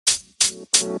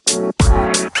All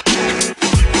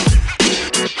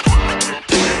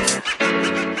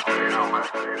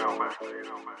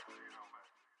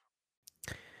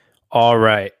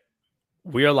right.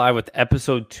 We are live with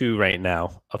episode 2 right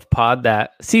now of Pod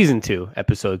That, season 2,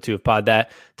 episode 2 of Pod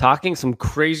That, talking some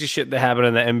crazy shit that happened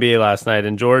in the NBA last night.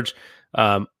 And George,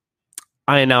 I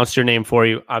announced your name for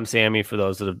you. I'm Sammy, for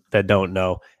those that don't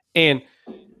know. And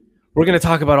we're going to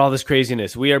talk about all this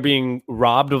craziness. We are being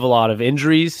robbed of a lot of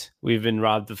injuries. We've been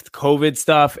robbed of COVID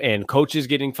stuff and coaches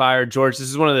getting fired. George, this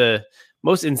is one of the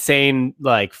most insane,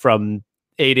 like from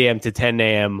 8 a.m. to 10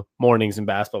 a.m. mornings in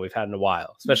basketball we've had in a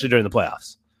while, especially during the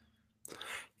playoffs.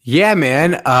 Yeah,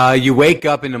 man. You wake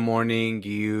up in the morning,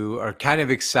 you are kind of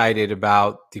excited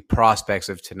about the prospects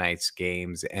of tonight's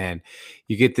games, and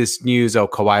you get this news,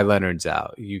 Kawhi Leonard's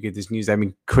out. You get this news,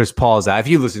 Chris Paul's out. If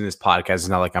you listen to this podcast, it's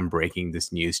not like I'm breaking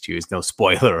this news to you. It's no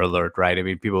spoiler alert, right? I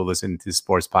mean, people listen to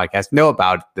sports podcasts know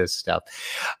about this stuff.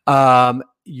 Joel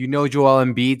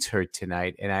Embiid's hurt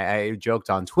tonight, and I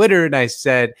joked on Twitter, and I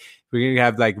said we're going to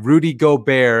have like Rudy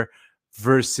Gobert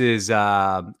versus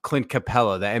Clint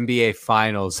Capella, the NBA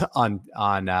Finals on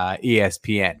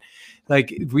ESPN.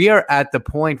 Like, we are at the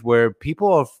point where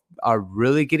people are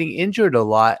really getting injured a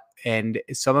lot, and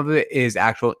some of it is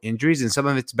actual injuries, and some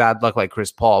of it's bad luck, like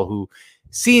Chris Paul, who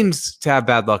seems to have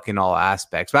bad luck in all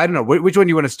aspects. But I don't know which one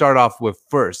you want to start off with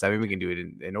first. I mean, we can do it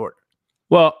in order.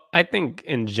 Well, I think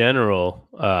in general,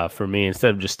 for me,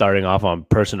 instead of just starting off on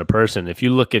person to person, if you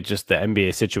look at just the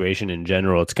NBA situation in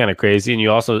general, it's kind of crazy. And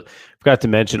you also forgot to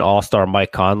mention All-Star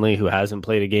Mike Conley, who hasn't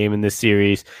played a game in this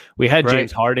series. We had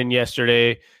James Harden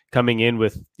yesterday coming in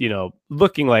with,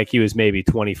 looking like he was maybe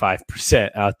 25%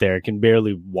 out there, can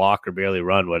barely walk or barely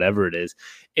run, whatever it is.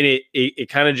 And it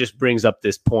kind of just brings up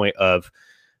this point of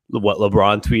what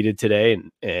LeBron tweeted today.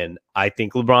 And I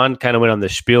think LeBron kind of went on the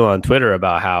spiel on Twitter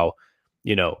about how,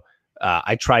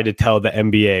 I tried to tell the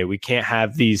NBA we can't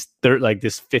have these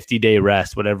this 50-day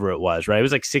rest, whatever it was, right? It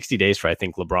was like 60 days for, I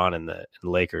think, LeBron and the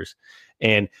Lakers.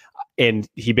 And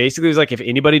he basically was like, if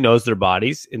anybody knows their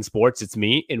bodies in sports, it's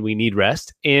me, and we need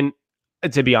rest. And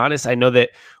to be honest, I know that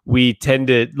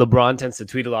LeBron tends to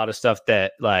tweet a lot of stuff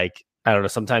that, like, I don't know,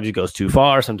 sometimes he goes too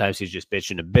far. Sometimes he's just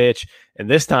bitching a bitch. And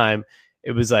this time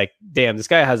it was like, damn, this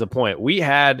guy has a point.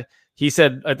 He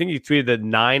said, I think he tweeted that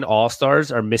 9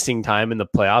 All-Stars are missing time in the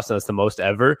playoffs, and that's the most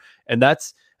ever. And I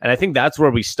think that's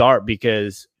where we start,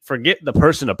 because forget the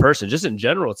person to person, just in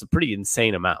general, it's a pretty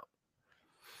insane amount.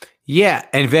 Yeah,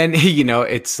 and then,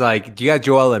 it's like, you got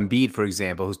Joel Embiid, for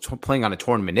example, who's playing on a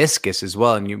torn meniscus as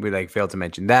well, and you failed to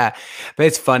mention that. But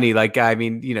it's funny,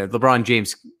 LeBron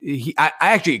James, I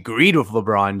actually agreed with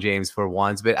LeBron James for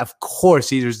once, but of course,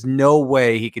 there's no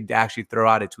way he could actually throw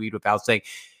out a tweet without saying,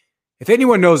 if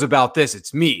anyone knows about this,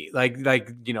 it's me.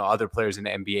 Other players in the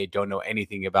NBA don't know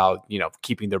anything about,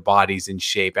 keeping their bodies in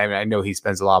shape. I mean, I know he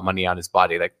spends a lot of money on his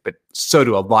body, but so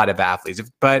do a lot of athletes.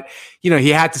 But, he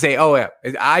had to say, oh, yeah,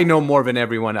 I know more than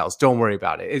everyone else. Don't worry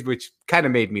about it, which kind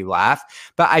of made me laugh.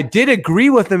 But I did agree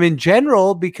with him in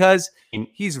general, because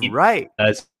he's right.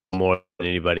 That's more than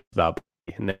anybody about.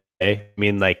 I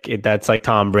mean, that's like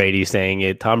Tom Brady saying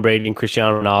it. Tom Brady and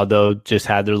Cristiano Ronaldo just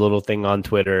had their little thing on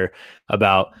Twitter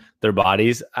about their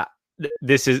bodies.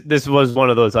 This was one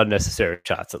of those unnecessary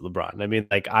shots at LeBron. I mean,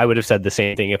 I would have said the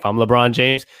same thing if I'm LeBron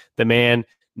James. The man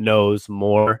knows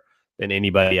more than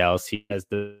anybody else. He has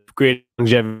the great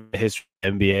longevity history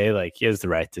of the NBA. He has the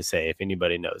right to say, if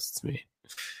anybody knows, it's me.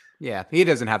 Yeah, he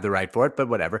doesn't have the right for it, but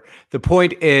whatever. The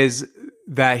point is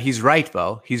that he's right,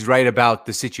 though. He's right about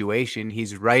the situation.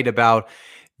 He's right about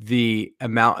the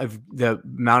amount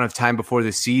of time before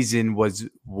the season was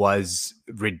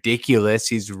ridiculous.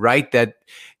 He's right that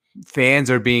fans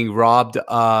are being robbed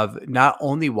of not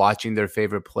only watching their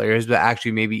favorite players, but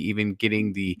actually maybe even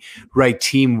getting the right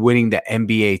team winning the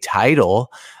NBA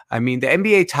title. I mean, the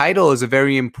NBA title is a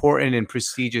very important and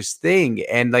prestigious thing.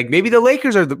 And maybe the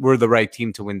Lakers were the right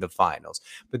team to win the finals,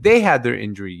 but they had their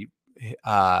injury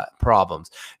problems.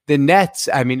 The Nets,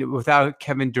 I mean, without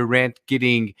Kevin Durant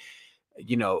getting,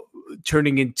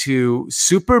 turning into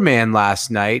Superman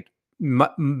last night,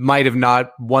 might have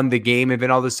not won the game. And then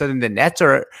all of a sudden the Nets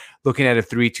are looking at a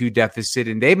 3-2 deficit,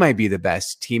 and they might be the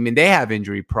best team, and they have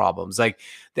injury problems. The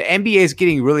NBA is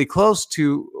getting really close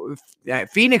to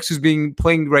Phoenix, who's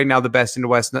playing right now the best in the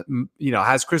West,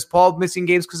 has Chris Paul missing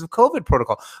games because of COVID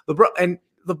protocol.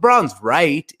 LeBron's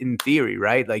right in theory,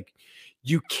 right?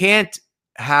 You can't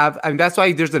have, that's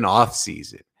why there's an off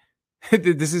season.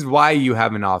 This is why you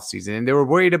have an off season. And they were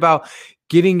worried about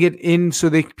getting it in so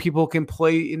that people can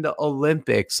play in the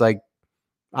Olympics. All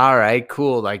right,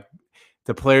 cool.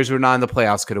 The players who are not in the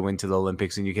playoffs could have went to the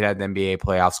Olympics, and you could have the NBA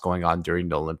playoffs going on during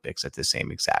the Olympics at the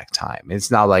same exact time. It's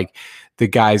not like the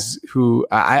guys who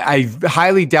I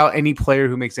highly doubt any player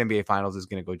who makes NBA finals is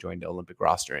going to go join the Olympic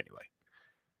roster anyway.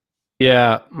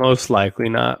 Yeah, most likely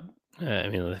not. I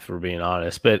mean, if we're being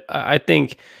honest, but I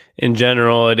think in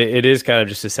general, it is kind of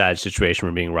just a sad situation.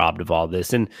 We're being robbed of all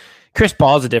this. And Chris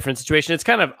Paul is a different situation. It's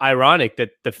kind of ironic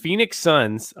that the Phoenix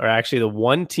Suns are actually the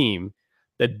one team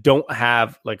that don't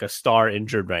have like a star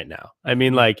injured right now. I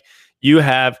mean, like you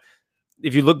have,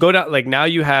 if you go down, like now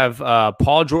you have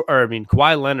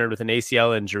Kawhi Leonard with an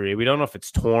ACL injury. We don't know if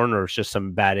it's torn or it's just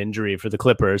some bad injury for the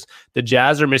Clippers. The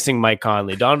Jazz are missing Mike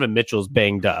Conley. Donovan Mitchell's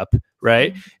banged up,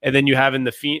 right? And then you have in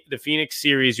the Phoenix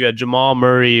series, you had Jamal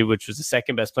Murray, which was the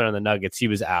second best player on the Nuggets. He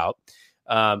was out.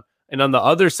 And on the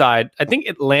other side, I think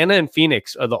Atlanta and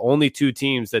Phoenix are the only two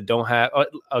teams that don't have.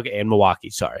 And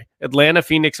Milwaukee. Sorry, Atlanta,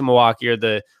 Phoenix, and Milwaukee are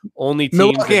the only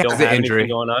teams that don't have anything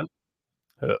going on.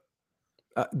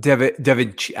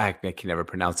 Devin, I can never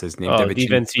pronounce his name.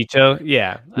 DiVincenzo.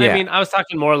 Yeah. I mean, I was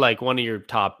talking more like one of your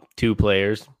top two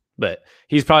players, but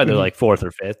he's probably like fourth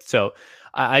or fifth. So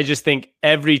I just think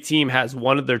every team has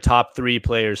one of their top three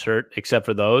players hurt, except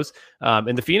for those.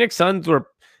 And the Phoenix Suns were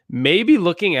maybe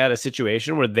looking at a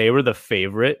situation where they were the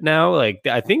favorite now. Like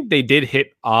I think they did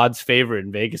hit odds favorite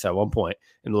in Vegas at one point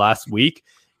in the last week.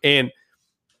 And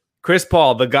Chris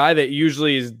Paul, the guy that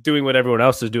usually is doing what everyone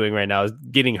else is doing right now, is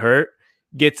getting hurt.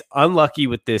 Gets unlucky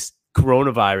with this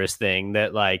coronavirus thing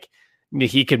that like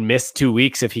he could miss 2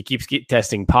 weeks if he keeps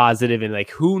testing positive, and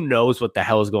like who knows what the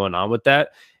hell is going on with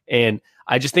that. And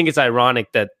I just think it's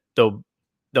ironic that the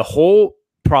whole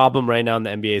problem right now in the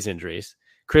NBA is injuries.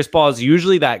 Chris Paul is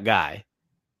usually that guy,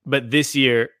 but this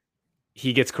year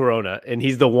he gets corona, and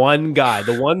he's the one guy,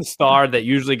 the one star that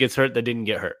usually gets hurt that didn't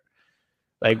get hurt.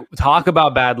 Like talk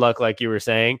about bad luck, like you were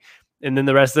saying. And then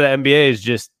the rest of the NBA is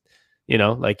just, you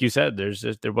know, like you said,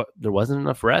 there wasn't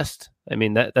enough rest. I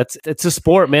mean, it's a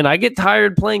sport, man. I get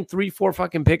tired playing 3-4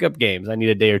 fucking pickup games. I need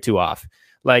a day or two off.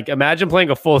 Like imagine playing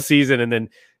a full season and then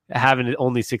having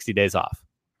only 60 days off.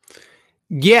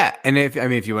 Yeah, and if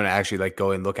you want to actually like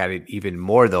go and look at it even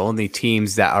more, the only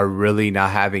teams that are really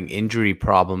not having injury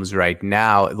problems right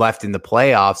now left in the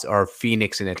playoffs are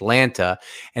Phoenix and Atlanta,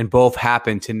 and both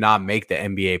happened to not make the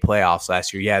NBA playoffs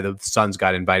last year. Yeah, the Suns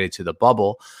got invited to the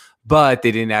bubble, but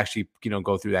they didn't actually,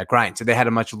 go through that grind. So they had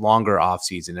a much longer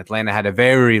offseason. Atlanta had a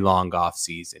very long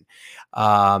offseason.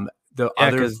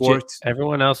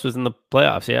 Everyone else was in the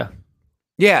playoffs, yeah.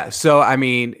 Yeah, so I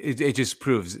mean, it just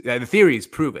proves the theory is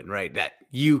proven, right? That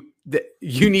you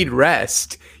need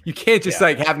rest. You can't just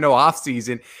like have no off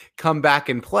season, come back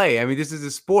and play. I mean, this is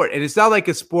a sport, and it's not like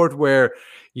a sport where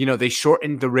they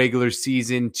shortened the regular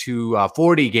season to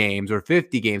 40 games or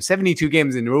 50 games, 72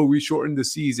 games, and we shortened the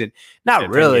season. Not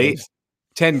really.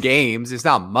 10 games. It's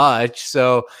not much.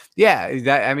 So yeah,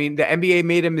 the NBA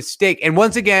made a mistake, and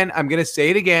once again, I'm gonna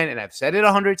say it again, and I've said it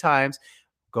 100 times.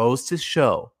 Goes to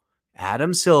show.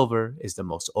 Adam Silver is the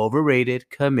most overrated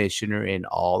commissioner in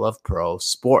all of pro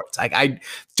sports. Like, I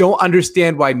don't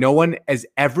understand why no one is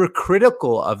ever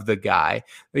critical of the guy.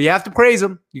 But you have to praise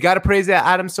him. You got to praise that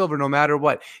Adam Silver no matter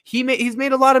what. He's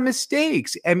made a lot of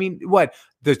mistakes. I mean,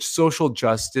 the social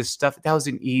justice stuff, that was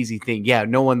an easy thing. Yeah,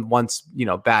 no one wants,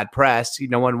 bad press.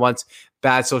 No one wants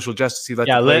bad social justice. He let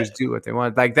the players do what they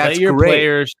want. Like, that's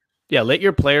great. Let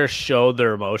your players show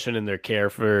their emotion and their care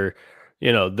for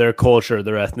their culture,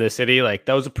 their ethnicity. Like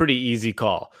that was a pretty easy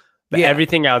call. But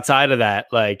everything outside of that,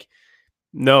 like,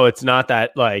 no, it's not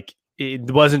that, like, it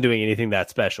wasn't doing anything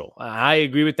that special. I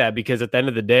agree with that, because at the end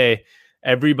of the day,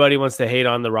 everybody wants to hate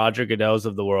on the Roger Goodells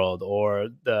of the world or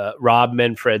the Rob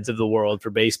Manfreds of the world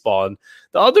for baseball. And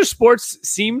the other sports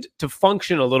seemed to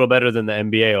function a little better than the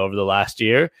NBA over the last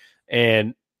year.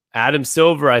 And Adam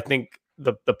Silver, I think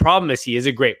the problem is he is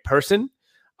a great person.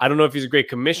 I don't know if he's a great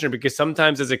commissioner, because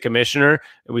sometimes as a commissioner,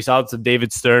 and we saw this with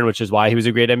David Stern, which is why he was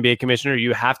a great NBA commissioner,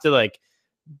 you have to like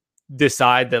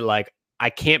decide that like,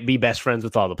 I can't be best friends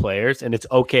with all the players, and it's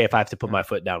okay if I have to put my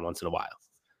foot down once in a while.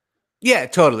 Yeah,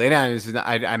 totally. And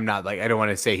I'm not like, I don't want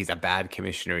to say he's a bad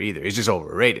commissioner either. He's just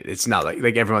overrated. It's not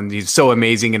like everyone, he's so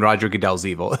amazing and Roger Goodell's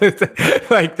evil.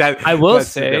 Like that. I will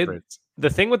say the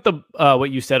thing with the what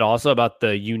you said also about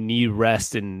you need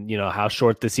rest and how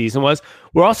short the season was.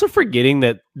 We're also forgetting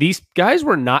that these guys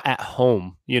were not at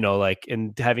home, like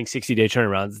in having 60-day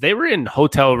turnarounds. They were in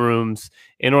hotel rooms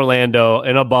in Orlando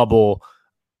in a bubble.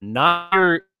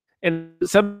 And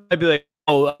some might be like,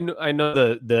 oh, I know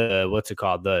the what's it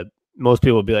called? Most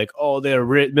people will be like, oh, they're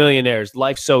millionaires.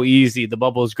 Life's so easy. The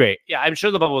bubble is great. Yeah, I'm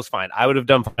sure the bubble is fine. I would have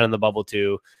done fine in the bubble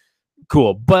too.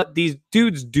 Cool. But these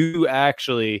dudes do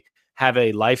actually have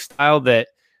a lifestyle that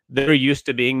they're used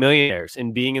to being millionaires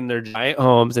and being in their giant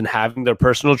homes and having their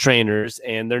personal trainers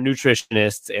and their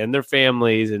nutritionists and their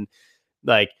families. And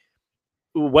like,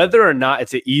 whether or not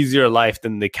it's an easier life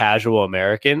than the casual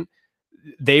American,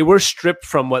 they were stripped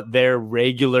from what their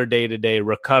regular day-to-day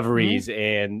recoveries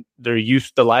and the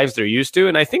lives they're used to.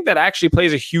 And I think that actually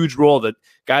plays a huge role, that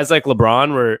guys like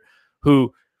LeBron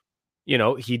who, you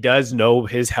know, he does know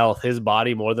his health, his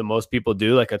body more than most people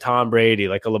do, like a Tom Brady,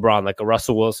 like a LeBron, like a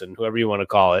Russell Wilson, whoever you want to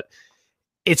call it.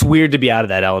 It's weird to be out of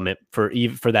that element for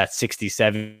that 60,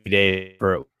 70 days.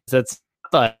 That's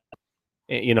like,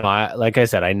 you know, like I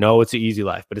said, I know it's an easy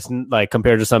life, but it's like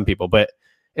compared to some people, but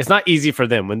it's not easy for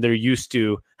them when they're used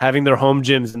to having their home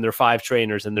gyms and their 5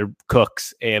 trainers and their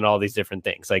cooks and all these different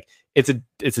things. Like it's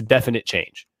a definite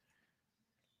change.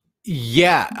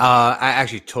 Yeah, I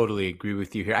actually totally agree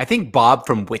with you here. I think Bob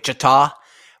from Wichita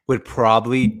would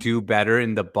probably do better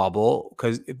in the bubble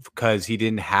because he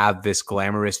didn't have this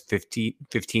glamorous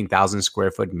 15,000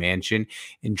 square foot mansion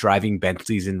and driving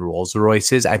Bentleys and Rolls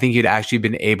Royces. I think he'd actually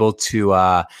been able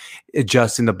to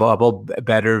adjust in the bubble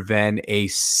better than a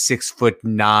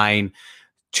 6'9",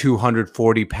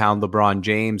 240-pound LeBron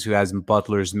James who has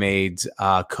butlers, maids,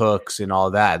 cooks, and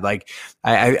all that. Like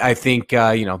I think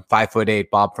 5'8"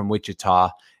 Bob from Wichita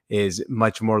is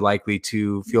much more likely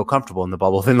to feel comfortable in the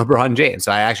bubble than LeBron James.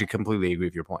 So I actually completely agree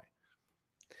with your point.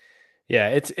 Yeah,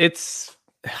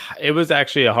 it was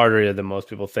actually a harder year than most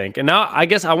people think. And now I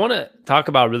guess I want to talk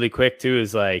about really quick too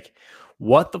is like,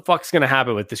 what the fuck's going to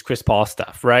happen with this Chris Paul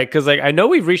stuff, right? Because like I know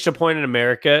we've reached a point in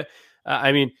America.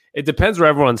 I mean, it depends where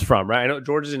everyone's from, right? I know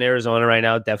Georgia's in Arizona right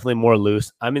now, definitely more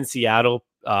loose. I'm in Seattle.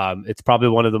 It's probably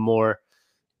one of the more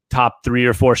top 3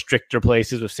 or 4 stricter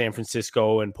places with San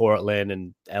Francisco and Portland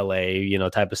and LA,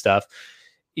 type of stuff.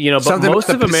 But something most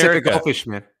of America, Goldfish,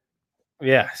 man.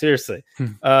 Yeah, seriously.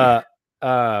 But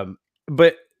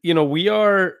we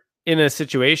are in a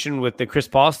situation with the Chris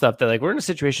Paul stuff that like we're in a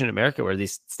situation in America where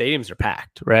these stadiums are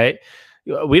packed, right?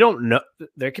 We don't know.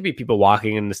 There could be people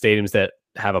walking in the stadiums that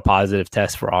have a positive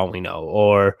test for all we know,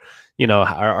 or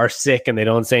are sick and they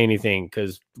don't say anything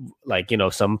because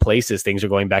some places things are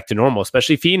going back to normal,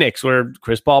 especially Phoenix where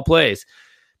Chris Paul plays.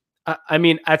 I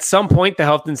mean, at some point the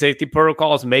health and safety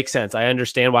protocols make sense. I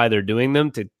understand why they're doing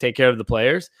them to take care of the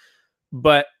players,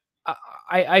 but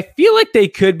I feel like they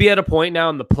could be at a point now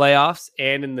in the playoffs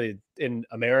and in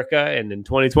America and in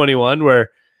 2021 where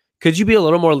could you be a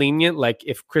little more lenient? Like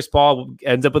if Chris Paul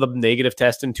ends up with a negative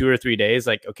test in 2 or 3 days,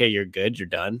 like, okay, you're good, you're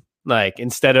done. Like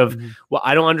instead of, well,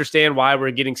 I don't understand why we're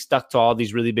getting stuck to all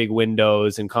these really big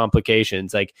windows and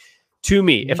complications. Like to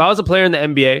me, if I was a player in the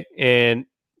NBA and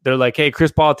they're like, hey,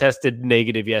 Chris Paul tested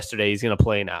negative yesterday, he's going to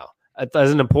play now.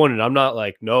 As an opponent, I'm not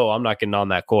like, no, I'm not getting on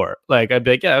that court. Like I'd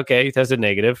be like, yeah, okay, he tested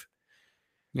negative.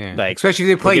 Yeah, like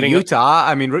especially if they play Utah.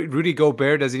 I mean, Rudy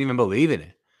Gobert doesn't even believe in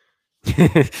it.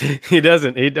 He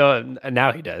doesn't. He don't.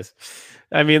 Now he does.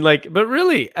 I mean, but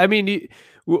really, I mean,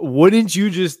 wouldn't you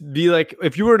just be like,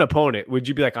 if you were an opponent, would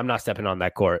you be like, I'm not stepping on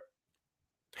that court?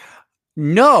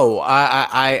 No,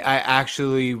 I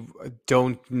actually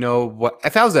don't know what.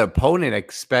 If I was an opponent,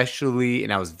 especially,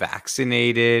 and I was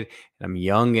vaccinated, and I'm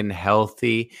young and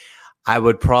healthy, I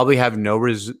would probably have no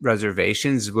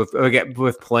reservations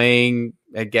with playing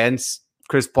against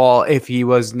Chris Paul if he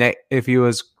was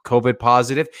COVID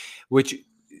positive, which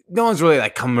no one's really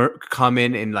like come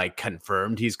in and like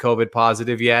confirmed he's COVID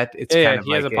positive yet. It's kind of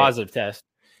he has a positive test.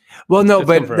 Well, no,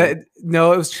 but it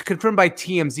was confirmed by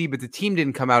TMZ, but the team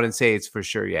didn't come out and say it's for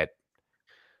sure yet.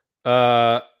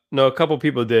 No, a couple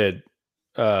people did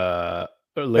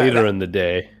later in the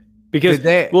day because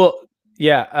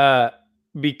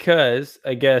because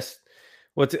I guess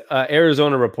what's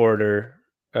Arizona reporter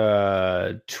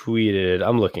tweeted.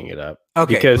 I'm looking it up.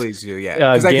 Okay, because, please do. Yeah,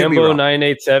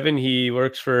 Gambo987. He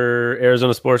works for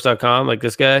ArizonaSports.com. Like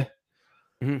this guy,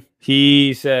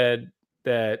 he said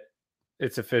that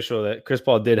it's official that Chris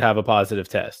Paul did have a positive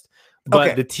test,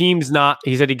 but the team's not.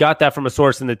 He said he got that from a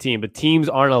source in the team, but teams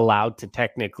aren't allowed to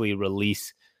technically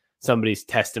release somebody's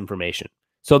test information.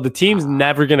 So the team's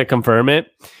never going to confirm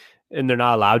it. And they're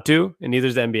not allowed to, and neither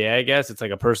is the NBA, I guess. It's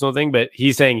like a personal thing, but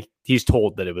he's saying he's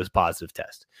told that it was a positive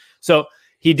test. So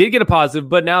he did get a positive,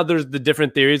 but now there's the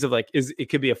different theories of like, it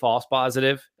could be a false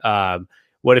positive.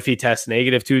 What if he tests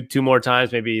negative two more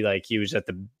times? Maybe like he was at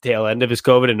the tail end of his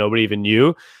COVID and nobody even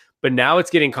knew. But now it's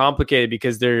getting complicated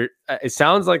because it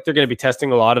sounds like they're going to be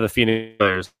testing a lot of the Phoenix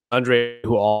players, Andre,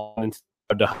 who all went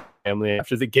to family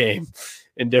after the game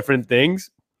and different things.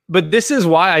 But this is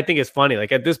why I think it's funny.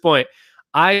 Like at this point,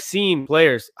 I've seen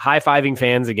players high-fiving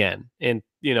fans again and,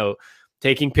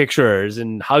 taking pictures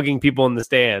and hugging people in the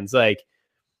stands. Like,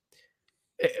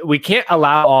 we can't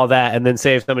allow all that and then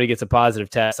say if somebody gets a positive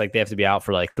test, like they have to be out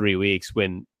for like 3 weeks.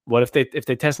 When what if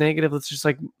they test negative?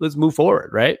 Let's move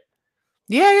forward, right?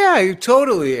 Yeah,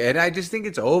 totally. And I just think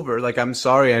it's over. Like, I'm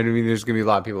sorry. I mean, there's gonna be a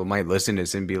lot of people who might listen to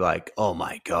this and be like, "Oh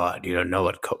my God, you don't know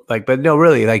what." But no,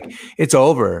 really, like, it's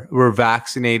over. We're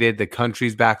vaccinated. The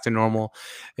country's back to normal.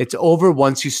 It's over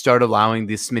once you start allowing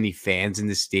this many fans in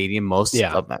the stadium.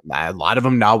 A lot of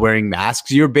them not wearing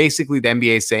masks. You're basically the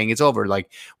NBA saying it's over.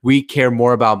 Like, we care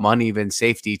more about money than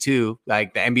safety too.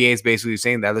 Like, the NBA is basically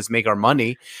saying that let's make our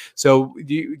money. So,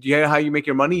 do you know how you make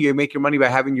your money? You make your money by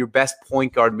having your best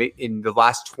point guard in the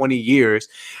last 20 years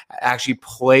actually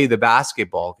play the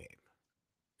basketball game.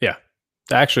 Yeah,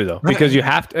 actually though, because you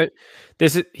have to.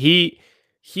 He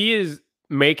is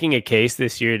making a case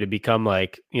this year to become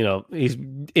like, he's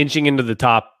inching into the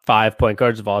top 5 point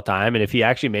guards of all time, and if he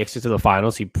actually makes it to the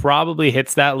finals, he probably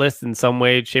hits that list in some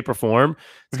way, shape, or form.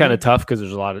 It's kind of tough because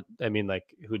there's a lot of. I mean, like,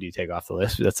 who do you take off the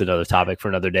list? That's another topic for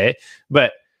another day.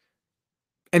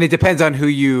 And it depends on who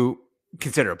you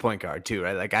consider a point guard too,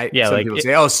 right? Like people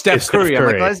say, "Oh, Steph Curry."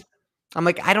 I'm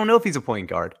like, I don't know if he's a point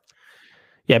guard.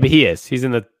 Yeah, but he is. He's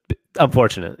in the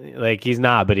unfortunately, like, he's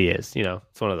not, but he is.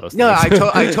 It's one of those. No, things.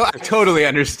 I totally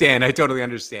understand.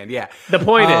 Yeah. The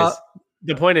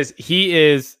point is, he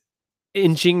is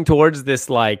inching towards this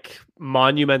like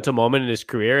monumental moment in his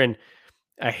career, and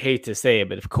I hate to say it,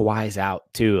 but if Kawhi's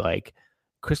out too, like,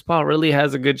 Chris Paul really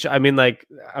has a good shot. I mean, like,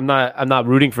 I'm not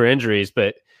rooting for injuries,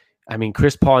 but I mean,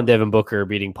 Chris Paul and Devin Booker are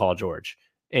beating Paul George.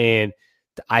 And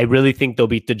I really think they'll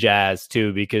beat the Jazz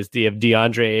too, because they have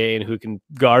DeAndre Ayton who can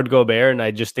guard Gobert. And I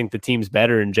just think the team's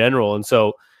better in general. And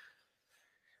so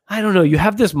I don't know. You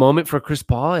have this moment for Chris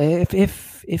Paul.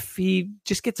 If he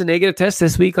just gets a negative test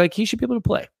this week, like, he should be able to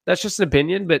play. That's just an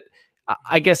opinion. But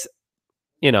I guess,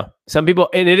 some people,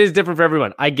 and it is different for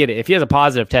everyone. I get it. If he has a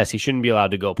positive test, he shouldn't be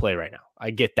allowed to go play right now.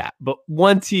 I get that. But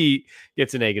once he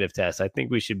gets a negative test, I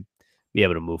think we should be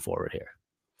able to move forward here.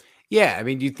 Yeah, I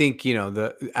mean, do you think,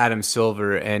 the Adam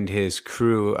Silver and his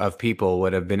crew of people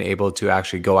would have been able to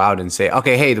actually go out and say,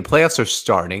 okay, hey, the playoffs are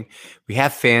starting. We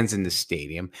have fans in the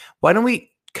stadium. Why don't we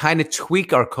kind of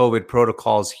tweak our COVID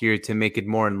protocols here to make it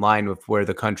more in line with where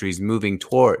the country's moving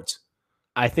towards?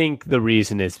 I think the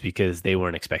reason is because they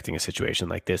weren't expecting a situation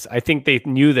like this. I think they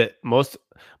knew that most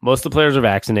of the players are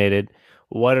vaccinated.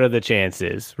 What are the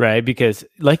chances, right? Because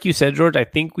like you said, George, I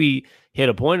think we hit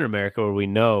a point in America where we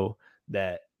know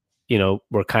that,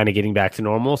 we're kind of getting back to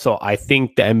normal. So I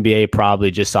think the NBA probably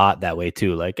just saw it that way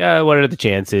too. Like, what are the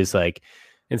chances? Like,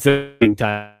 instead of being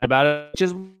time about it,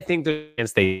 just think the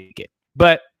chance they get.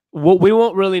 But we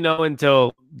won't really know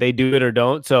until they do it or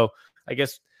don't. So I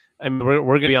guess we're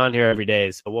going to be on here every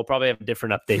day. So we'll probably have a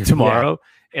different update tomorrow.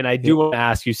 Yeah. And I do want to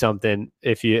ask you something,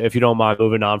 if you don't mind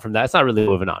moving on from that. It's not really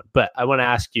moving on, but I want to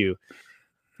ask you,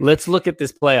 let's look at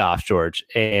this playoff, George,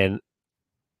 and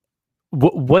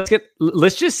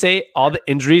let's just say all the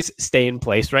injuries stay in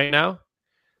place right now.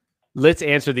 Let's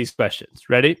answer these questions.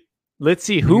 Ready? Let's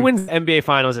see who wins the NBA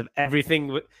Finals if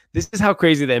everything. This is how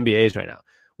crazy the NBA is right now.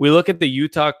 We look at the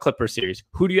Utah Clippers series.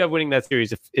 Who do you have winning that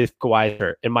series if Kawhi is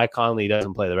hurt and Mike Conley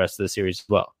doesn't play the rest of the series as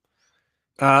well?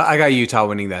 I got Utah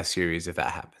winning that series if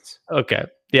that happens. Okay.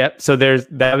 Yeah. So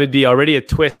that would be already a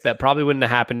twist that probably wouldn't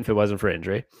have happened if it wasn't for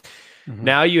injury. Mm-hmm.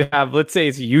 Now you have, let's say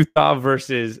it's Utah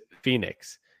versus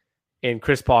Phoenix, and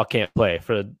Chris Paul can't play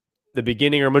for the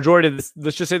beginning or majority of this.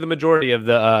 Let's just say the majority of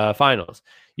the finals.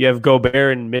 You have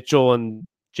Gobert and Mitchell and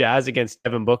Jazz against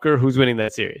Devin Booker. Who's winning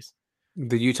that series?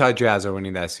 The Utah Jazz are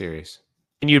winning that series.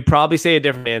 And you'd probably say a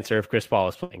different answer if Chris Paul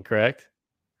was playing, correct?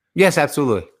 Yes,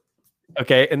 absolutely.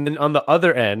 Okay. And then on the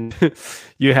other end,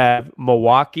 you have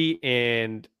Milwaukee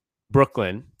and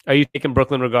Brooklyn. Are you taking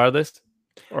Brooklyn regardless?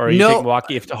 Or are you taking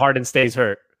Milwaukee if Harden stays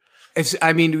hurt? It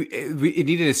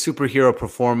needed a superhero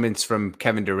performance from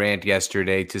Kevin Durant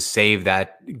yesterday to save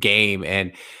that game.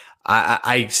 And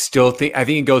I still think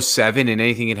it goes 7, and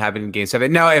anything can happen in game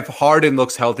 7. Now, if Harden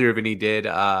looks healthier than he did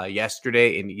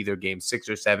yesterday in either game 6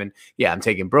 or 7, yeah, I'm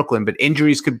taking Brooklyn, but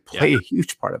injuries could play a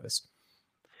huge part of this.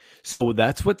 So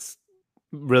that's what's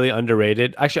really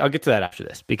underrated. Actually, I'll get to that after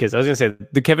this, because I was going to say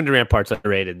the Kevin Durant part's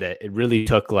underrated, that it really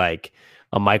took like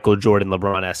a Michael Jordan,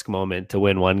 LeBron-esque moment to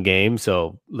win one game.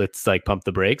 So let's like pump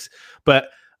the brakes. But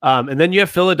and then you have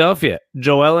Philadelphia,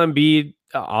 Joel Embiid.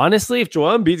 Honestly, if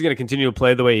Joel Embiid's going to continue to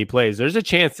play the way he plays, there's a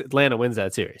chance Atlanta wins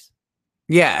that series.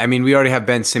 Yeah, I mean, we already have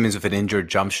Ben Simmons with an injured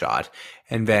jump shot,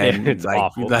 and then it's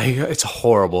awful. It's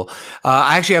horrible.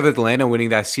 I actually have Atlanta winning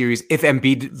that series if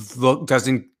Embiid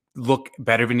doesn't look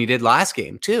better than he did last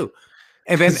game too.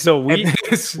 And then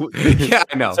yeah,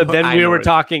 I know. So then we're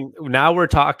talking. Now we're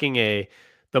talking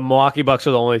the Milwaukee Bucks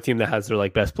are the only team that has their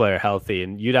like best player healthy,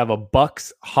 and you'd have a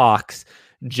Bucks, Hawks,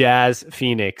 Jazz,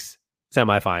 Phoenix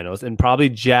semifinals, and probably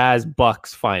Jazz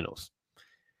Bucks finals.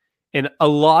 And a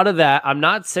lot of that, I'm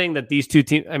not saying that these two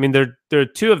teams. I mean, they're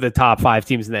two of the top 5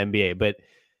 teams in the NBA, but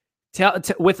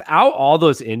without all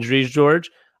those injuries,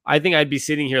 George, I think I'd be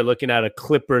sitting here looking at a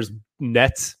Clippers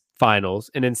Nets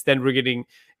finals, and instead we're getting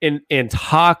and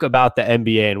talk about the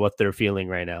NBA and what they're feeling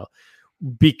right now.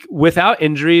 Without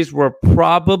injuries, we're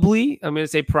probably, I'm going to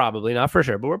say probably, not for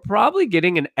sure, but we're probably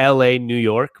getting an LA, New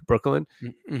York, Brooklyn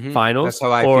finals. That's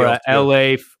how I or feel, a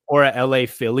LA or a LA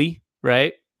Philly,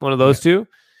 right? One of those two.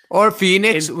 Or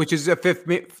Phoenix, which is a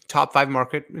 5th top 5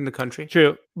 market in the country.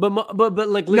 True. But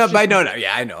like, no,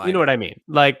 yeah, I know. You know what I mean?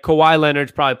 Like Kawhi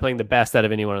Leonard's probably playing the best out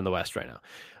of anyone in the West right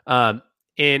now.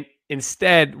 And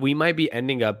instead, we might be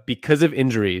ending up, because of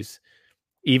injuries,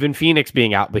 even Phoenix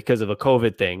being out because of a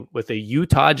COVID thing, with a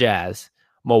Utah Jazz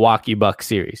Milwaukee Bucks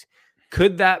series.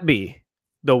 Could that be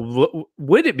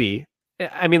would it be?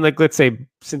 I mean, like, let's say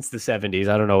since the 70s,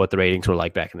 I don't know what the ratings were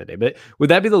like back in the day, but would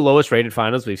that be the lowest rated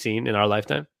finals we've seen in our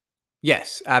lifetime?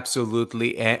 Yes,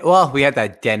 absolutely. And well, we had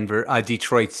that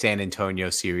Detroit, San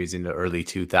Antonio series in the early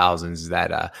 2000s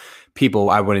that people,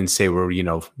 I wouldn't say were,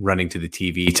 running to the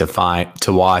TV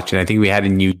to watch. And I think we had a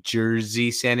New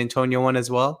Jersey, San Antonio one as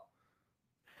well.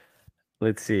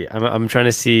 Let's see. I'm trying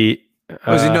to see. It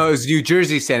was New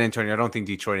Jersey, San Antonio. I don't think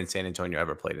Detroit and San Antonio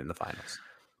ever played in the finals.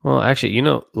 Well, actually,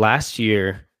 last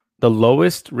year, the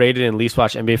lowest rated and least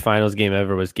watched NBA Finals game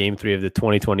ever was Game 3 of the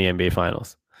 2020 NBA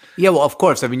Finals. Yeah, well, of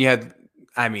course. I mean,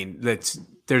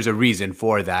 there's a reason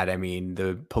for that. I mean,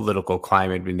 the political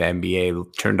climate in the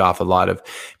NBA turned off a lot of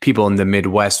people in the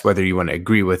Midwest, whether you want to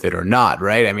agree with it or not,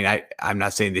 right? I mean, I'm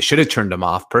not saying they should have turned them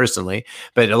off personally,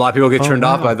 but a lot of people get turned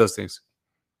off by those things.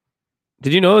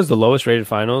 Did you know it was the lowest rated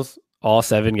finals, all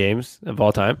 7 games of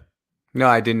all time? No,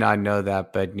 I did not know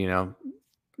that, but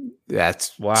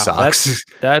that's wow. Sucks.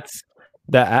 That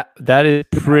is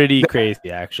pretty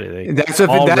crazy, actually. That's with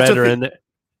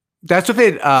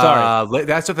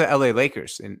the LA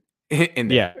Lakers in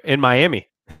yeah, in Miami.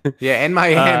 Yeah, in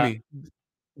Miami.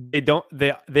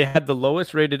 They had the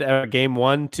lowest rated ever game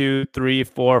 1, 2, 3,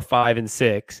 4, 5, and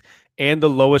 6, and the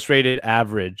lowest rated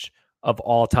average of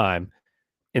all time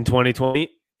in 2020.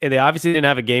 And they obviously didn't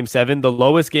have a game 7. The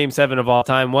lowest game 7 of all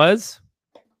time was,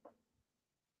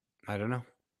 I don't know.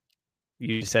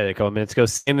 You said it a couple minutes ago.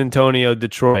 San Antonio,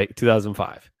 Detroit,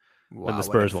 2005. Wow, when the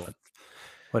Spurs won.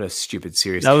 What a stupid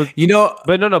series. But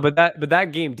that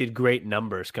game did great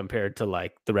numbers compared to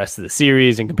like the rest of the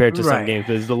series and compared to some games.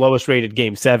 It was the lowest rated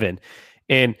game 7.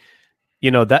 And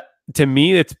that, to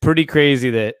me, it's pretty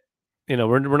crazy that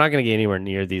we're not going to get anywhere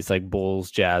near these like Bulls,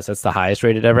 Jazz. That's the highest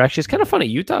rated ever. Actually, it's kind of funny.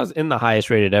 Utah's in the highest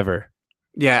rated ever.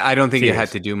 Yeah, I don't think it had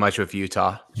to do much with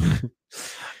Utah.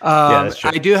 Yeah, that's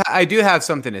true. I do have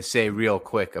something to say real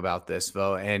quick about this,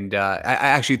 though, and I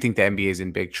actually think the NBA is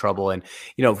in big trouble. And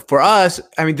for us,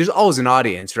 I mean, there's always an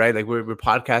audience, right? Like we're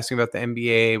podcasting about the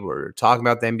NBA, we're talking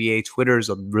about the NBA. Twitter's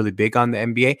really big on the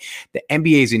NBA. The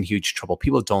NBA is in huge trouble.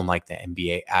 People don't like the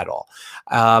NBA at all.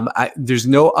 There's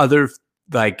no other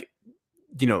like.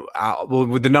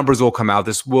 The numbers will come out.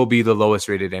 This will be the lowest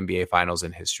rated NBA finals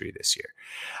in history this year.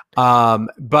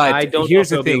 But I don't know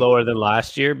if it'll be lower than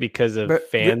last year because of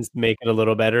fans make it a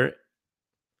little better.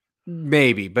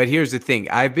 Maybe, but here's the thing.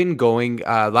 I've been going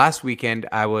last weekend.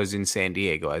 I was in San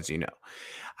Diego, as you know.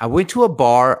 I went to a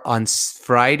bar on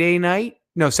Saturday night.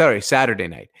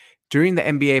 During the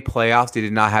NBA playoffs, they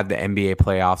did not have the NBA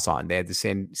playoffs on. They had the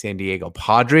San Diego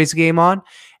Padres game on,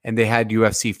 and they had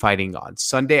UFC fighting on.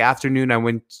 Sunday afternoon, I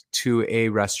went to a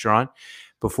restaurant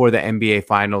before the NBA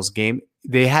Finals game.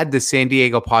 They had the San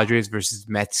Diego Padres versus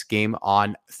Mets game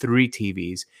on 3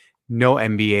 TVs. No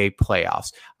NBA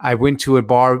playoffs. I went to a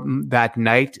bar that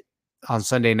night on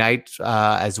Sunday night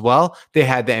as well. They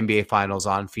had the NBA Finals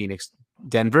on, Phoenix,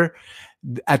 Denver.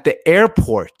 At the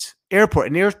airport,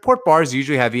 and airport bars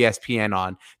usually have ESPN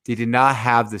on. They did not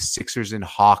have the Sixers and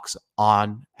Hawks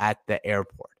on at the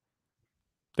airport.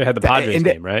 They had the Padres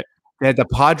game, right? They had the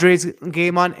Padres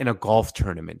game on and a golf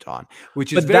tournament on,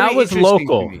 which is that was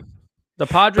local. The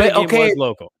Padres game was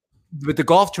local, but the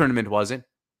golf tournament wasn't.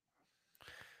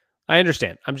 I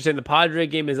understand. I'm just saying the Padres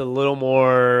game is a little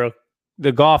more.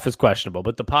 The golf is questionable,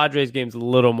 but the Padres game is a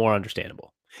little more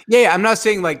understandable. Yeah, I'm not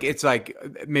saying like it's like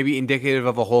maybe indicative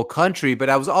of a whole country, but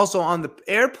I was also on the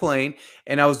airplane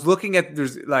and I was looking at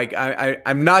there's like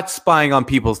I'm not spying on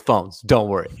people's phones. Don't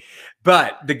worry.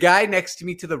 But the guy next to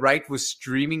me to the right was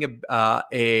streaming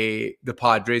the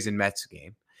Padres and Mets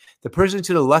game. The person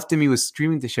to the left of me was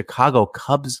streaming the Chicago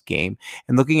Cubs game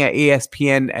and looking at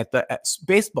ESPN at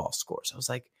baseball scores. I was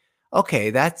like, okay,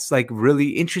 that's like really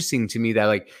interesting to me that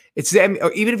like it's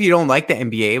or even if you don't like the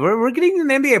NBA, we're getting in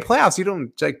the NBA playoffs. You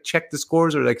don't like check the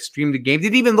scores or like stream the game. They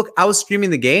didn't even look. I was streaming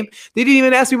the game. They didn't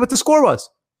even ask me what the score was.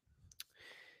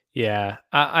 Yeah,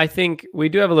 I think we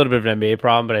do have a little bit of an NBA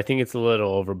problem, but I think it's a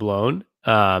little overblown.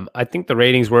 I think the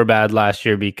ratings were bad last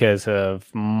year because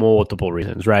of multiple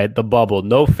reasons, right? The bubble,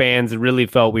 no fans, it really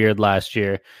felt weird last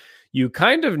year. You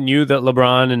kind of knew that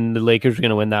LeBron and the Lakers were going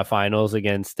to win that finals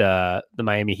against the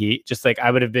Miami Heat. Just like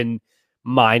I would have been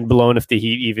mind blown if the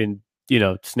Heat even,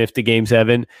 sniffed a game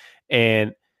 7.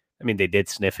 And I mean, they did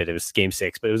sniff it. It was game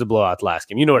 6, but it was a blowout the last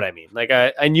game. You know what I mean? Like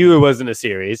I knew it wasn't a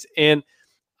series. And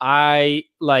I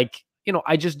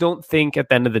I just don't think at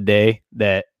the end of the day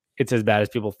that it's as bad as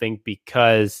people think,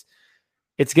 because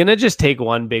it's going to just take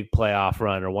one big playoff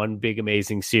run or one big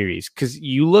amazing series. Because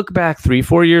you look back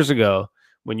 3-4 years ago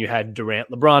when you had Durant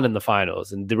LeBron in the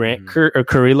finals and Durant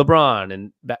Curry LeBron,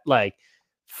 and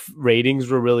ratings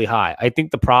were really high. I think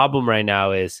the problem right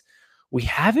now is we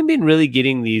haven't been really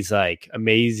getting these like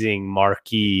amazing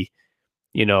marquee,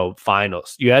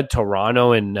 finals. You had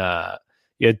Toronto and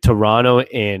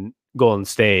Golden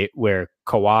State, where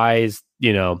Kawhi's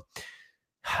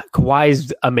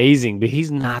amazing, but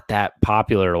he's not that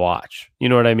popular to watch. You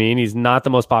know what I mean? He's not the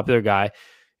most popular guy.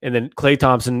 And then Klay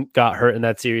Thompson got hurt in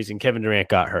that series and Kevin Durant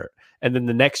got hurt. And then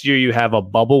the next year you have a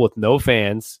bubble with no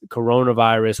fans,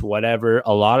 coronavirus, whatever,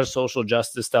 a lot of social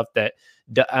justice stuff that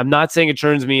I'm not saying it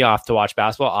turns me off to watch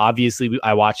basketball. Obviously,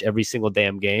 I watch every single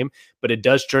damn game, but it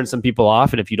does turn some people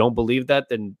off. And if you don't believe that,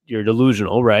 then you're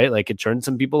delusional, right? Like it turned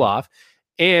some people off.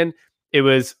 And it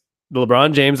was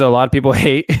LeBron James that a lot of people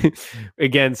hate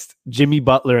against Jimmy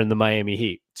Butler in the Miami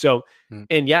Heat. So,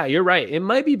 and yeah, you're right. It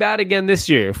might be bad again this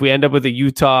year if we end up with a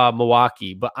Utah,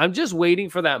 Milwaukee, but I'm just waiting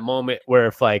for that moment where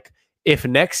if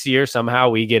next year somehow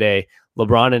we get a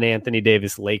LeBron and Anthony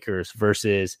Davis Lakers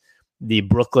versus the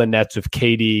Brooklyn Nets with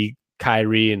KD,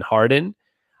 Kyrie, and Harden,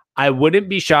 I wouldn't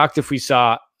be shocked if we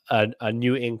saw a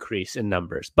new increase in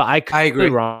numbers. But I agree.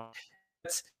 Wrong.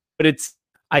 But it's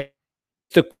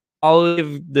the quality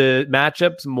of the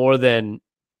matchups more than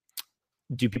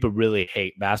do people really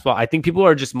hate basketball. I think people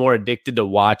are just more addicted to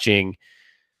watching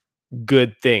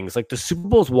good things. Like the Super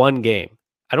Bowl's one game.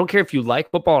 I don't care if you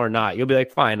like football or not. You'll be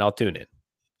like, fine, I'll tune in.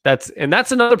 That's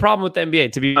another problem with the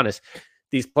NBA, to be honest.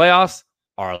 These playoffs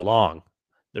are long.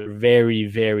 They're very,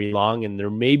 very long, and they're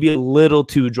maybe a little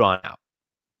too drawn out.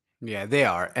 Yeah, they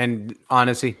are. And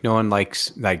honestly, no one likes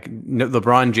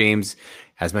LeBron James,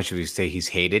 as much as we say he's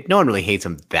hated. No one really hates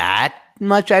him that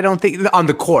much, I don't think, on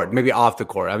the court, maybe off the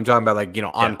court. I'm talking about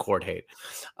on court hate.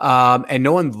 And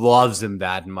no one loves him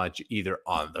that much either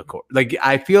on the court. Like,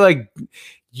 I feel like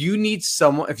you need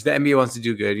someone, if the NBA wants to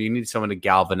do good, you need someone to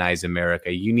galvanize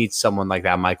America. You need someone like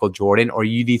that, Michael Jordan, or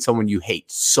you need someone you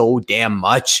hate so damn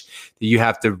much that you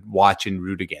have to watch and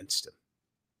root against him.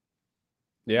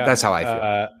 Yeah. That's how I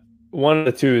feel. One of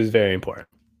the two is very important.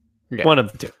 Yeah. One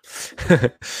of the two.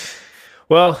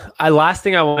 Well, last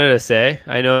thing I wanted to say,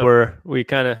 I know we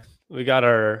got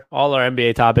all our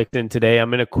NBA topics in today. I'm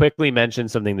going to quickly mention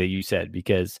something that you said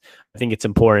because I think it's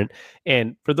important.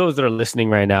 And for those that are listening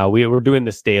right now, we're doing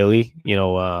this daily,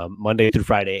 Monday through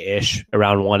Friday-ish,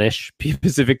 around 1-ish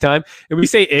Pacific time. And we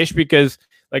say ish because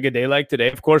like a day like today,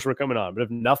 of course we're coming on. But if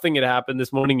nothing had happened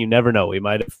this morning, you never know. We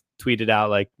might have tweeted out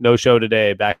like no show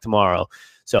today, back tomorrow.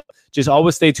 So just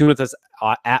always stay tuned with us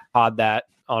at PodThat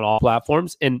on all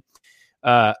platforms. And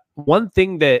one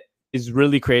thing that is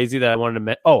really crazy that I wanted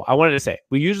to say,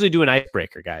 we usually do an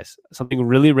icebreaker, guys. Something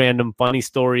really random, funny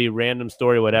story, random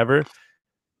story, whatever.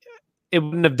 It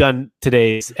wouldn't have done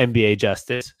today's NBA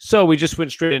justice. So we just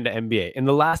went straight into NBA. And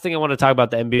the last thing I want to talk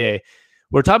about the NBA,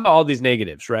 we're talking about all these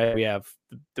negatives, right? We have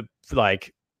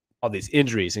all these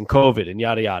injuries and COVID and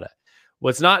yada, yada.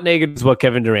 What's not negative is what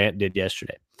Kevin Durant did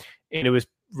yesterday. And it was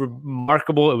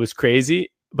remarkable. It was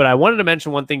crazy. But I wanted to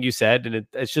mention one thing you said, and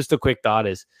it's just a quick thought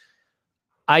is,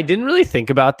 I didn't really think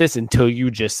about this until you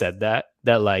just said that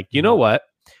like, you know what?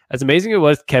 As amazing as it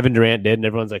was Kevin Durant did, and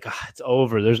everyone's like, it's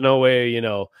over. There's no way,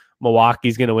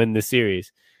 Milwaukee's going to win this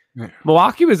series. Yeah.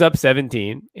 Milwaukee was up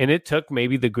 17, and it took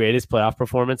maybe the greatest playoff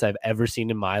performance I've ever seen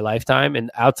in my lifetime.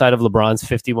 And outside of LeBron's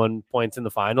 51 points in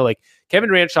the final, like Kevin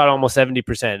Durant shot almost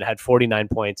 70% and had 49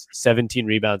 points, 17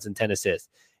 rebounds, and 10 assists.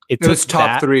 It was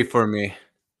top 3 for me.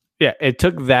 Yeah, it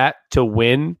took that to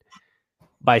win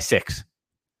by 6.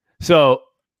 So,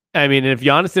 I mean, if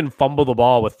Giannis didn't fumble the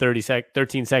ball with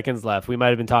 13 seconds left, we might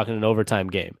have been talking an overtime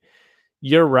game.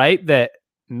 You're right that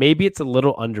maybe it's a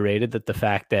little underrated that the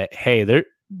fact that, hey, the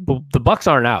Bucks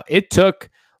aren't out. It took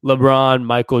LeBron,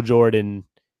 Michael Jordan,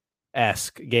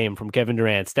 esque game from Kevin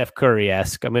Durant, Steph Curry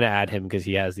esque. I'm going to add him because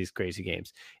he has these crazy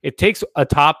games. It takes a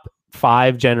top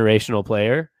 5 generational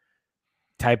player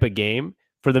type of game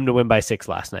for them to win by 6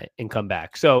 last night and come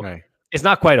back. So Right. it's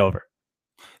not quite over.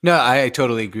 No, I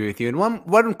totally agree with you. And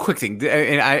one quick thing,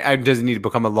 and I doesn't need to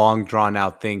become a long drawn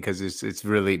out thing because it's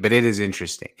really, but it is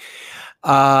interesting.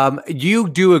 You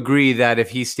do agree that if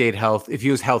he stayed healthy, if he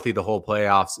was healthy the whole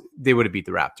playoffs, they would have beat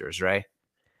the Raptors, right?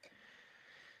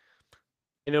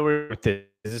 You know, we're with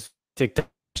this TikTok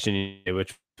question,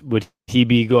 which would he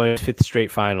be going to 5th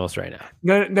straight finals right now?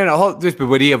 No. Hold this, but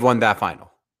would he have won that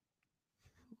final?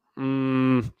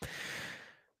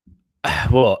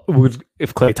 Well,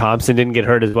 if Klay Thompson didn't get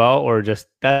hurt as well, or just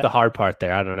that's the hard part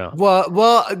there. I don't know.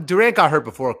 Well, Durant got hurt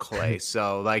before Klay,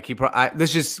 so like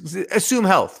let's just assume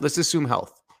health. Let's assume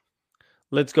health.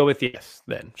 Let's go with yes,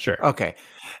 then. Sure. Okay.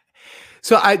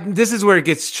 So this is where it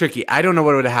gets tricky. I don't know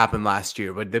what would have happened last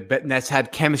year, but the Nets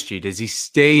had chemistry. Does he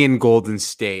stay in Golden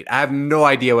State? I have no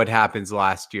idea what happens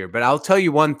last year, but I'll tell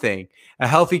you one thing: a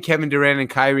healthy Kevin Durant and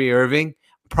Kyrie Irving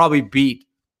probably beat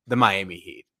the Miami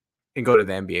Heat and go to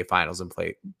the NBA Finals and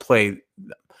play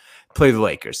the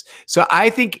Lakers. So I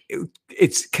think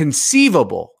it's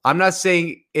conceivable. I'm not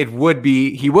saying he would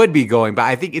be going, but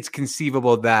I think it's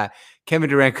conceivable that Kevin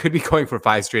Durant could be going for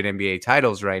 5 straight NBA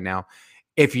titles right now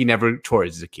if he never tore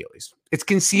his Achilles. It's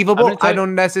conceivable. I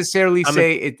don't necessarily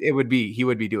say he would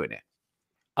be doing it.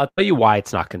 I'll tell you why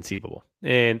it's not conceivable.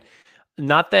 And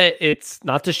not that it's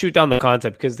not to shoot down the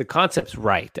concept, because the concept's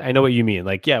right. I know what you mean.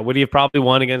 Like, yeah, would he have probably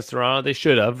won against Toronto? They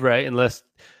should have, right? Unless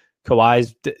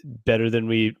Kawhi's better than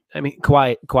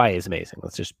Kawhi is amazing.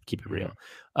 Let's just keep it real.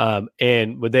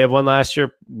 And would they have won last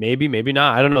year? Maybe, maybe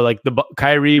not. I don't know. Like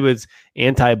Kyrie was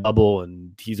anti-bubble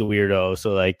and he's a weirdo.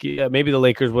 So like, yeah, maybe the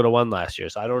Lakers would have won last year.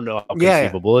 So I don't know how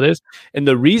conceivable it is. And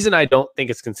the reason I don't think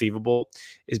it's conceivable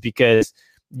is because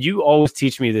you always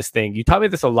teach me this thing. You taught me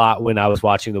this a lot when I was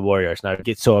watching the Warriors, and I would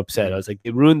get so upset. I was like, they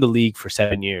ruined the league for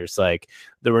 7 years. Like,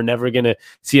 they were never going to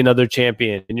see another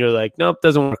champion. And you're like, nope,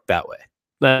 doesn't work that way.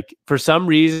 Like, for some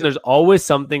reason, there's always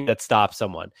something that stops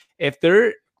someone. If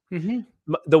they're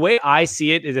the way I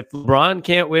see it is, if LeBron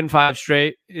can't win 5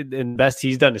 straight, and best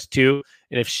he's done is 2,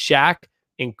 and if Shaq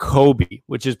and Kobe,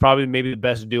 which is probably maybe the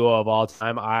best duo of all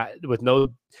time,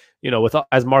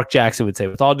 as Mark Jackson would say,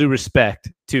 with all due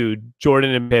respect to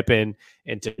Jordan and Pippen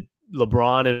and to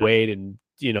LeBron and Wade and,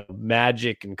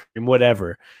 Magic and Kareem,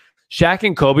 whatever, Shaq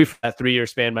and Kobe for that 3-year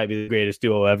span might be the greatest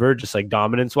duo ever, just like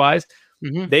dominance wise.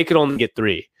 They could only get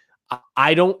 3.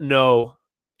 I don't know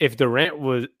if Durant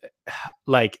was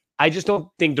like, I just don't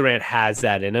think Durant has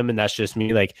that in him. And that's just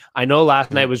me. Like, I know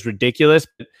last night was ridiculous,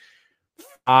 but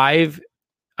 5,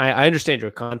 I understand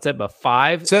your concept, but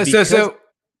 5.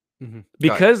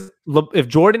 Because if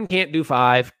Jordan can't do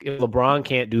 5, if LeBron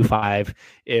can't do 5,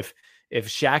 if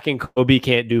Shaq and Kobe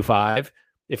can't do 5,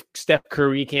 if Steph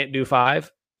Curry can't do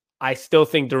 5, I still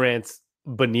think Durant's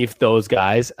beneath those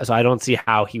guys. So I don't see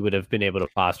how he would have been able to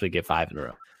possibly get 5 in a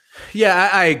row. Yeah,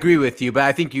 I agree with you, but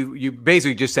I think you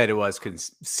basically just said it was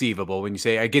conceivable when you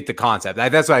say I get the concept.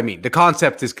 That's what I mean. The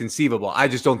concept is conceivable. I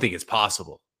just don't think it's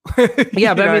possible.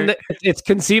 Yeah, but I mean, it's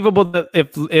conceivable that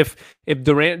if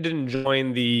Durant didn't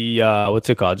join the what's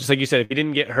it called? Just like you said, if he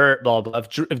didn't get hurt, blah blah.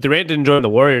 If Durant didn't join the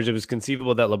Warriors, it was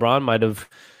conceivable that LeBron might have,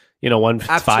 won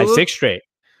 5, 6 straight.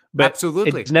 But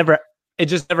absolutely, it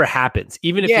just never happens.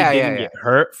 Even if he didn't get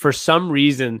hurt for some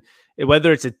reason,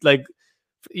 whether it's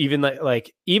even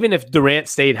if Durant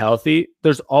stayed healthy,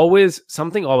 there's always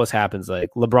something always happens. Like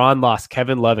LeBron lost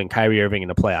Kevin Love and Kyrie Irving in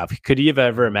a playoff. Could he have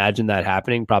ever imagined that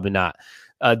happening? Probably not.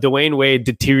 Dwayne Wade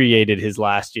deteriorated his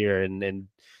last year, and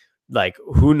like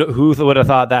who would have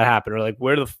thought that happened? Or like,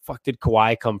 where the fuck did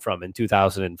Kawhi come from in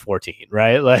 2014?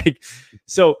 Right? Like,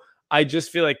 so I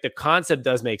just feel like the concept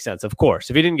does make sense. Of course,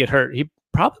 if he didn't get hurt, he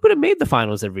probably would have made the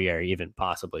finals every year, even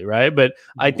possibly, right? But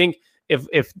I think if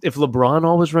LeBron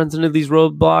always runs into these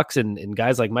roadblocks and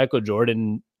guys like Michael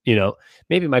Jordan,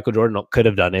 maybe Michael Jordan could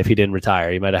have done it if he didn't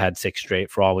retire. He might have had 6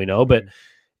 straight for all we know. But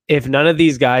if none of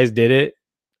these guys did it,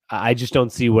 I just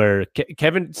don't see where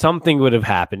something would have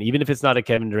happened. Even if it's not a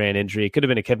Kevin Durant injury, it could have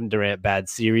been a Kevin Durant bad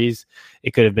series.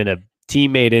 It could have been a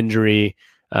teammate injury.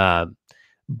 But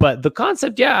the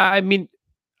concept, I mean,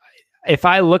 if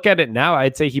I look at it now,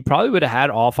 I'd say he probably would have had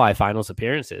all 5 finals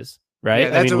appearances, right?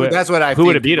 Yeah, that's what I who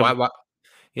would have beat him?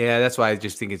 Yeah, that's why I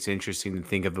just think it's interesting to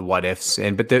think of the what ifs,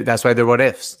 but that's why they're what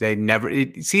ifs.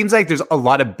 It seems like there's a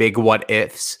lot of big what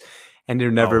ifs, and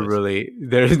it never really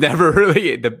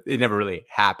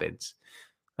happens.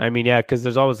 I mean, yeah, because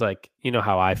there's always like,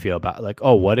 how I feel about like,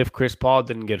 oh, what if Chris Paul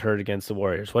didn't get hurt against the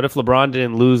Warriors? What if LeBron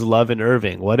didn't lose Love and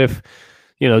Irving? What if,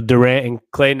 Durant and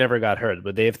Clay never got hurt,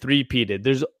 but they have three-peated.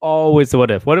 There's always the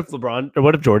what if. What if LeBron or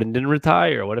what if Jordan didn't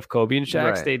retire? What if Kobe and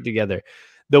Shaq stayed together?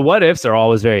 The what ifs are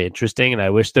always very interesting, and I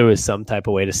wish there was some type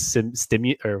of way to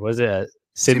simulate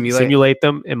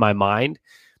them in my mind,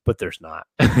 but there's not.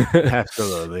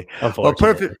 Absolutely. Unfortunately. Well,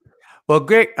 perfect. Well,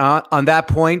 great. On that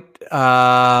point,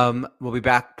 we'll be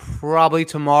back probably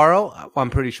tomorrow. I'm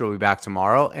pretty sure we'll be back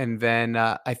tomorrow. And then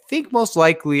I think most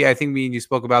likely, I think me and you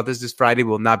spoke about this Friday,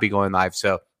 will not be going live.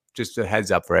 So just a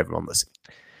heads up for everyone listening.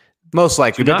 Most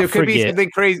likely. But there could be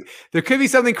something crazy. There could be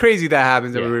something crazy that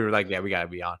happens that we were like, we got to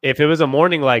be on. If it was a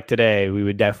morning like today, we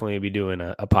would definitely be doing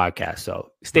a podcast.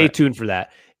 So stay tuned for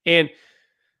that. And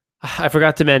I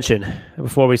forgot to mention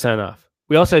before we sign off,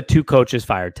 we also had 2 coaches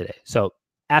fired today. So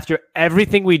after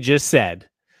everything we just said,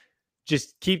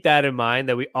 just keep that in mind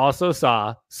that we also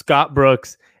saw Scott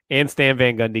Brooks and Stan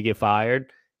Van Gundy get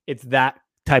fired. It's that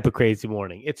type of crazy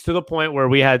morning. It's to the point where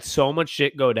we had so much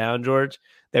shit go down, George,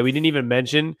 that we didn't even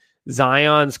mention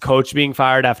Zion's coach being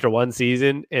fired after one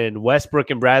season, and Westbrook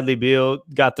and Bradley Beal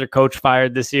got their coach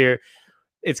fired this year.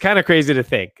 It's kind of crazy to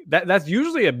think that's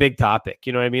usually a big topic.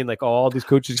 You know what I mean? Like all these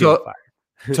coaches get fired.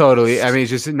 Totally. I mean, it's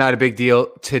just not a big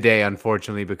deal today,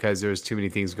 unfortunately, because there's too many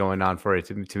things going on for it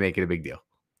to make it a big deal.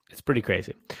 It's pretty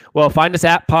crazy. Well, find us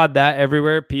at Pod That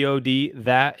everywhere, POD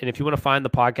that. And if you want to find the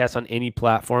podcast on any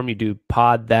platform, you do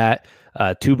Pod That,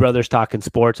 Two Brothers Talking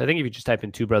Sports. I think if you just type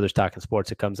in Two Brothers Talking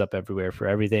Sports, it comes up everywhere for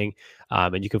everything.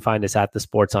 And you can find us at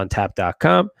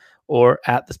thesportsontap.com or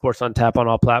at the Sports on Tap on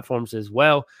all platforms as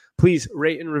well. Please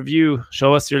rate and review.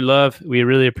 Show us your love. We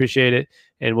really appreciate it.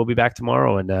 And we'll be back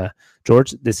tomorrow. And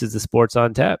George, this is the Sports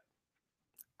on Tap.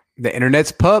 The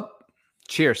internet's pub.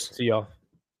 Cheers. See y'all.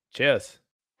 Cheers.